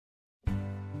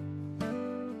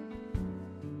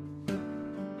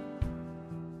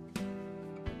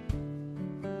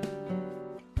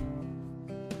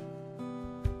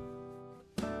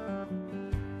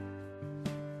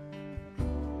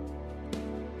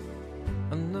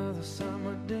Another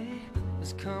summer day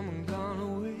has come and gone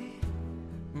away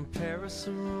from Paris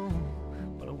or Rome,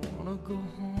 but I wanna go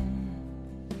home.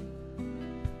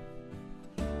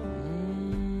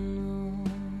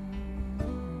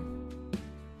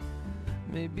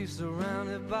 Maybe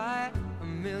surrounded by a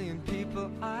million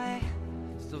people, I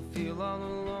still feel all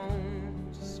alone.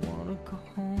 Just wanna go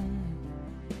home.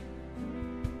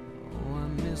 Oh, I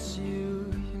miss you,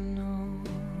 you know.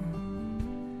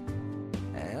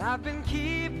 And I've been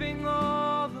keeping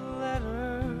all the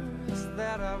letters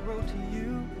that I wrote to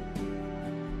you,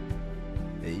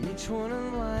 each one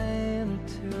a line or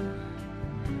two.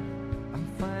 I'm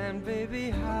fine, baby,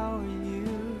 how are you?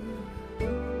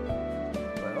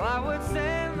 Well, I would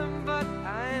send them, but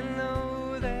I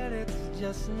know that it's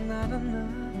just not enough.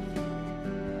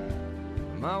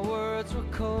 My words were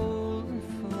cold and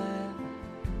flat,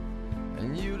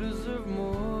 and you deserve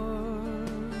more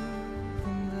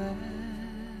than that.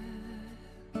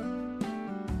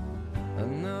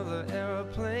 Another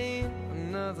airplane,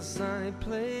 another sunny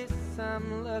place.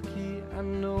 I'm lucky, I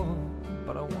know,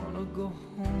 but I wanna go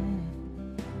home.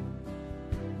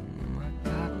 I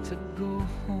got to go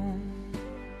home.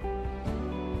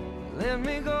 Let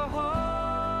me go home.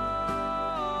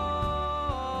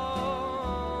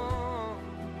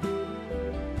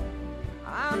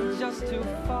 I'm just too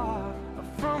far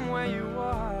from where you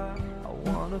are. I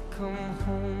wanna come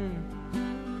home.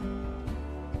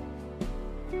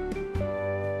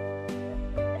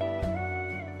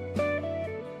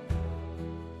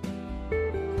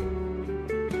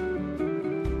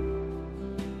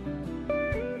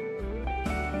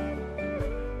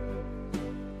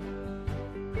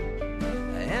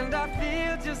 And I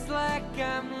feel just like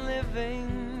I'm living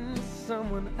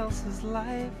someone else's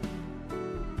life.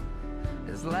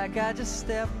 It's like I just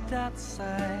stepped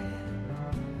outside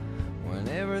when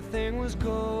everything was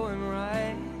going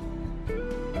right.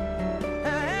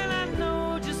 And I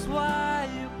know just why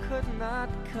you could not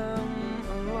come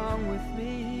along with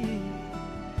me.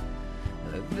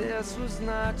 This was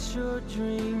not your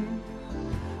dream,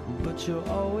 but you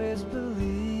always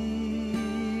believed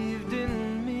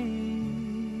in me.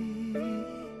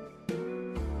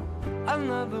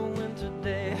 Another winter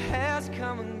day has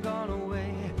come and gone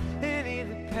away in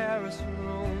either Paris or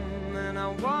Rome, and I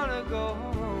wanna go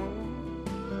home.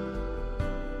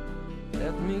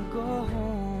 Let me go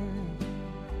home.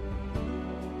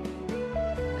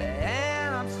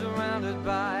 And I'm surrounded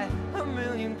by a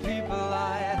million people.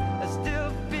 I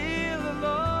still feel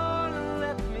alone, and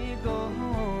let me go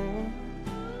home.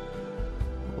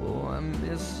 Oh, I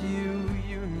miss you,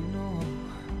 you know.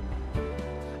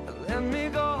 Let me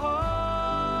go home.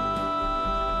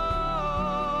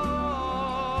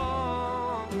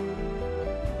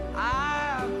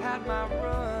 I've had my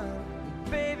run,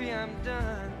 baby, I'm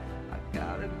done. I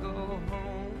gotta go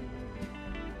home.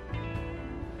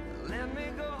 Let me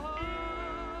go home.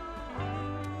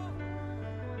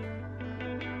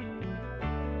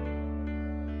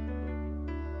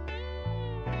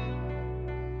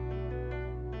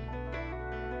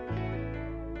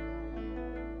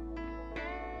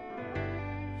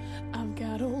 I've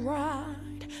got a right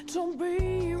to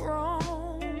be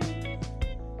wrong.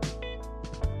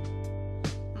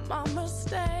 My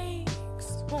mistakes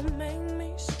will make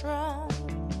me strong.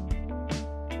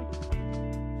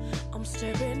 I'm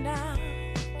stepping out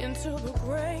into the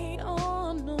great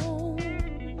unknown.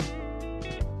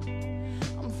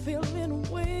 I'm feeling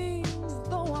wings,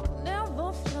 though I've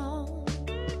never flown.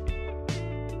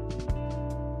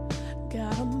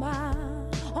 Got a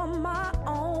mind on my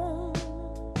own.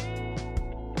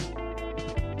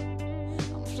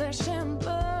 Flesh and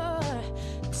blood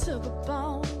to the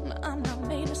bone, I'm not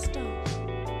made of stone.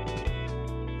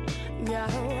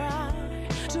 Got a right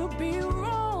to be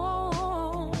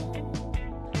wrong,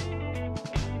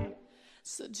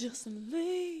 so just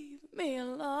leave me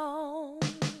alone.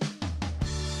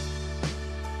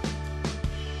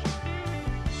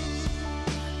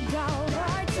 Got a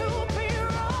right to be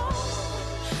wrong.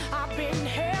 I've been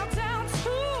held down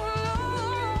too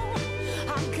long.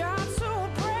 I've got to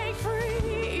break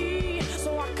free so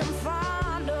I can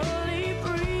finally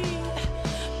breathe.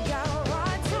 Got a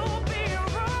right to be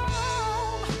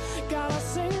wrong. Gotta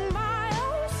sing my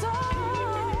own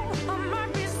song. I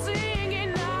might be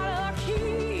singing out of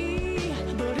key,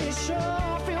 but it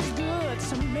sure feels good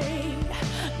to me.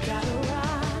 Got a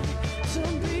right to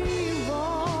be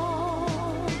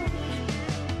wrong,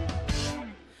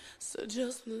 so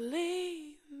just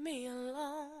leave me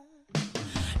alone.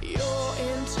 You're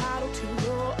entitled to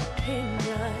your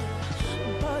opinion,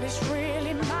 but it's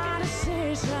really my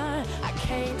decision. I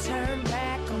can't turn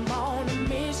back, I'm on a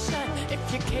mission. If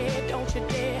you care, don't you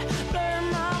dare blur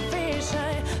my vision.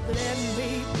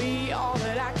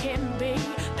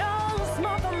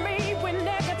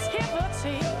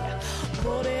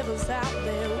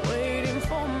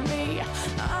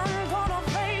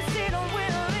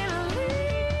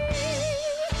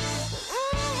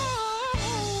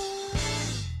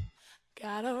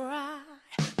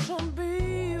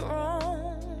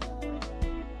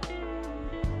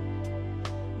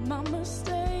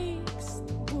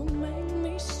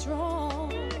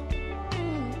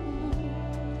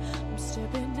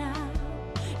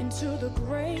 to the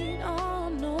great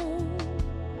unknown.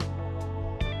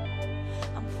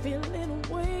 I'm feeling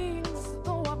wings,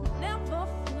 though I've never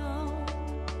flown.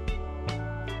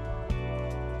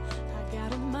 I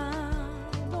got a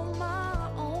mind on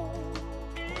my own.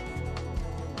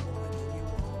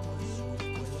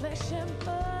 Flesh and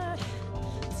blood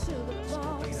to the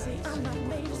bone. See, I'm not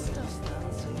made of stuff.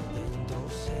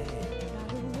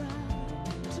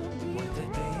 Molte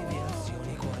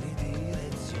deviazioni, quali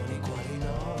direzioni, quali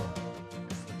no.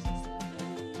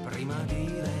 Prima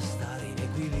di restare in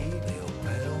equilibrio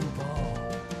per un po'.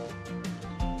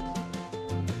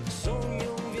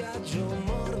 Sogno un viaggio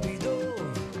morbido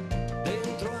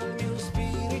dentro al mio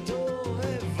spirito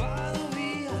e vado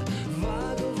via,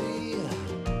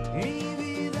 mi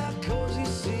vida così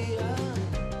sia.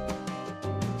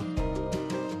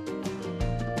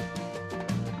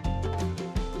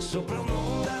 Sopra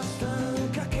un'onda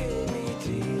stanca che mi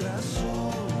tira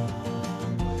su,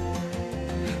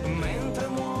 mentre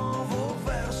muovo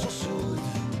verso sud.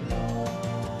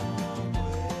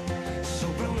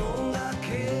 Sopra un'onda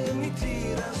che mi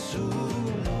tira su,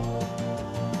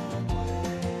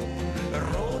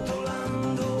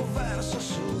 rotolando verso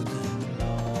sud.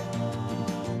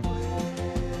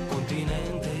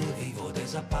 Continente vivo,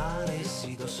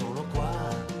 desaparecido solo qua,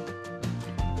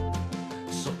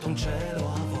 sotto un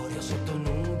cielo avorio, sotto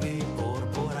nubi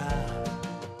porpora.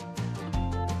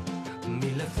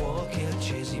 Mille fuochi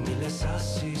accesi, mille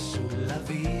sassi sulla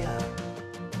via.